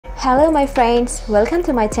Hello my friends, welcome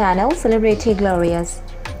to my channel Celebrity Glorious.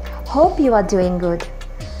 Hope you are doing good.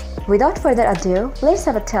 Without further ado, let's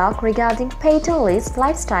have a talk regarding Peyton Roi's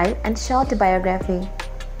lifestyle and short biography.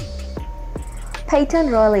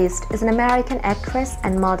 Peyton Roi List is an American actress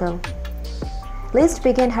and model. List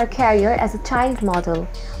began her career as a child model,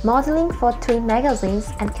 modeling for tween magazines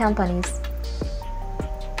and companies.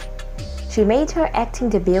 She made her acting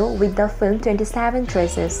debut with the film 27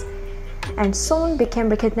 Dresses, and soon became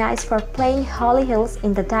recognized for playing Holly Hills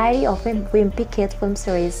in the Diary of a Wimpy Kid film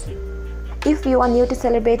series. If you are new to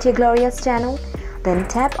Celebrity Glorious channel, then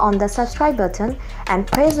tap on the subscribe button and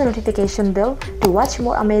press the notification bell to watch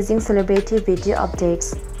more amazing celebrity video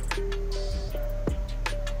updates.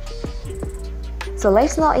 So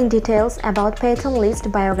let's know in details about Peyton List's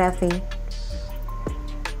biography.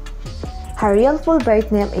 Her real full birth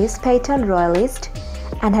name is Peyton Roi List,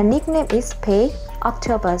 and her nickname is Pey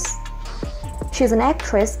Octopus. She is an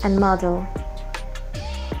actress and model.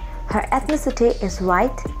 Her ethnicity is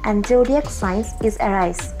white and zodiac sign is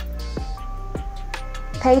Aries.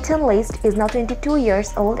 Peyton List is now 22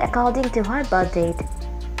 years old according to her birth date.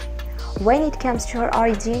 When it comes to her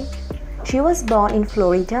origin, she was born in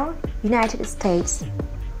Florida, United States.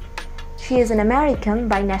 She is an American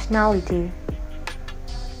by nationality.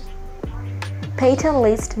 Peyton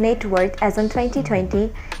List's net worth as on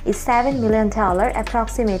 2020 is $7 million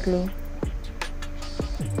approximately.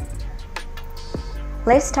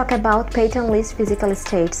 Let's talk about Peyton List's physical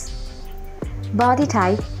states. Body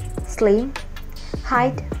type slim,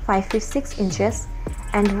 height 5 feet 6 inches,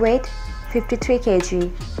 and weight 53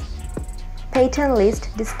 kg. Peyton List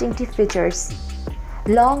distinctive features: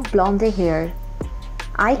 long blonde hair,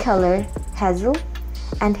 eye color hazel,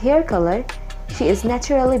 and hair color she is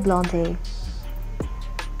naturally blonde.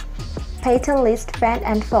 Peyton List fan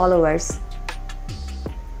and followers.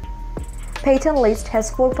 Peyton List has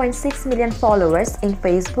 4.6 million followers in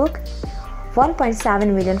Facebook,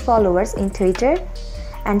 1.7 million followers in Twitter,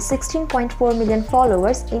 and 16.4 million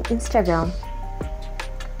followers in Instagram.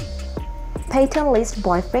 Peyton List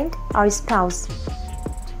boyfriend or spouse: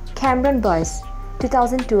 Cameron Boyce,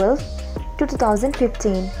 2012 to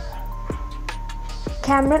 2015.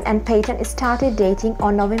 Cameron and Peyton started dating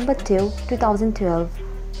on November 2, 2012.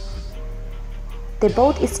 They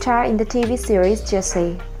both star in the TV series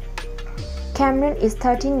Jessie. Cameron is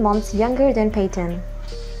 13 months younger than Peyton.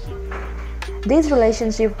 This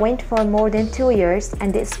relationship went for more than 2 years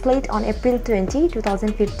and they split on April 20,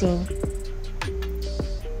 2015.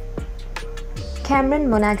 Cameron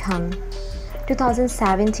Monaghan,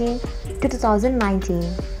 2017 to 2019.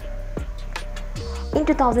 In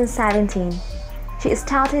 2017, she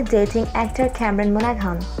started dating actor Cameron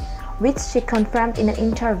Monaghan, which she confirmed in an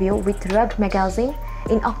interview with Rug magazine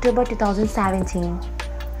in October 2017.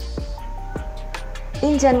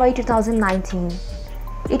 In January 2019,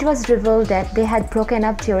 it was revealed that they had broken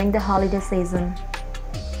up during the holiday season.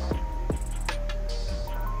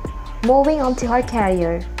 Moving on to her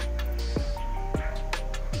career.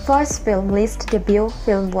 First film List debut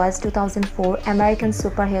film was 2004 American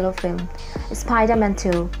superhero film Spider-Man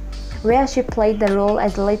 2, where she played the role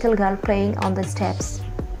as a little girl playing on the steps.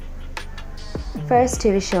 First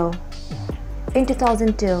TV show. In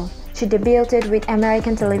 2002, she debuted with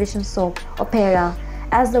American television soap opera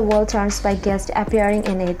As the World Turns by guest appearing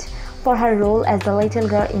in it for her role as the little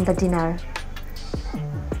girl in The Dinner.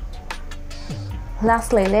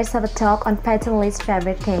 Lastly, let's have a talk on Peyton List's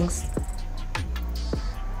favorite things.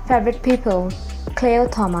 Favorite people: Cleo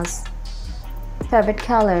Thomas. Favorite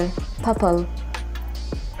color: purple.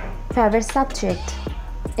 Favorite subject: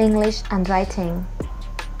 English and writing.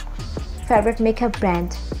 Favorite makeup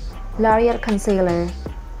brand: L'Oreal Concealer.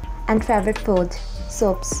 And favorite food: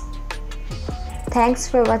 soaps. Thanks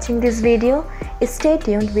for watching this video. Stay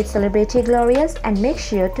tuned with Celebrity Glorious and make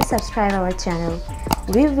sure to subscribe our channel.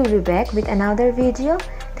 We will be back with another video.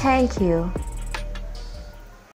 Thank you.